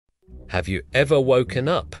Have you ever woken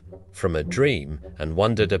up from a dream and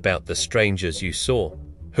wondered about the strangers you saw?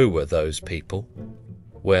 Who were those people?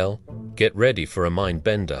 Well, get ready for a mind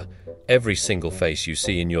bender. Every single face you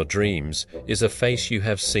see in your dreams is a face you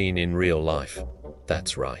have seen in real life.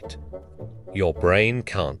 That's right. Your brain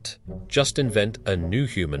can't just invent a new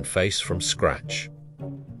human face from scratch.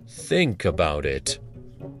 Think about it.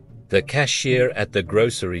 The cashier at the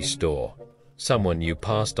grocery store, someone you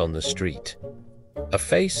passed on the street, a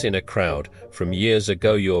face in a crowd from years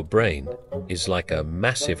ago. Your brain is like a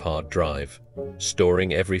massive hard drive,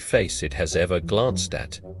 storing every face it has ever glanced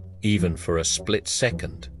at, even for a split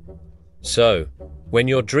second. So, when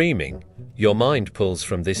you're dreaming, your mind pulls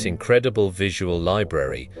from this incredible visual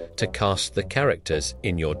library to cast the characters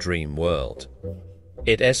in your dream world.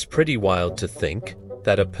 It's pretty wild to think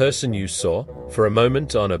that a person you saw for a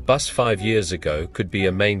moment on a bus 5 years ago could be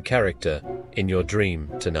a main character in your dream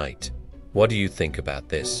tonight. What do you think about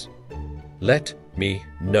this? Let me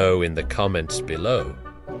know in the comments below.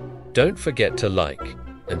 Don't forget to like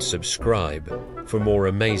and subscribe for more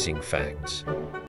amazing facts.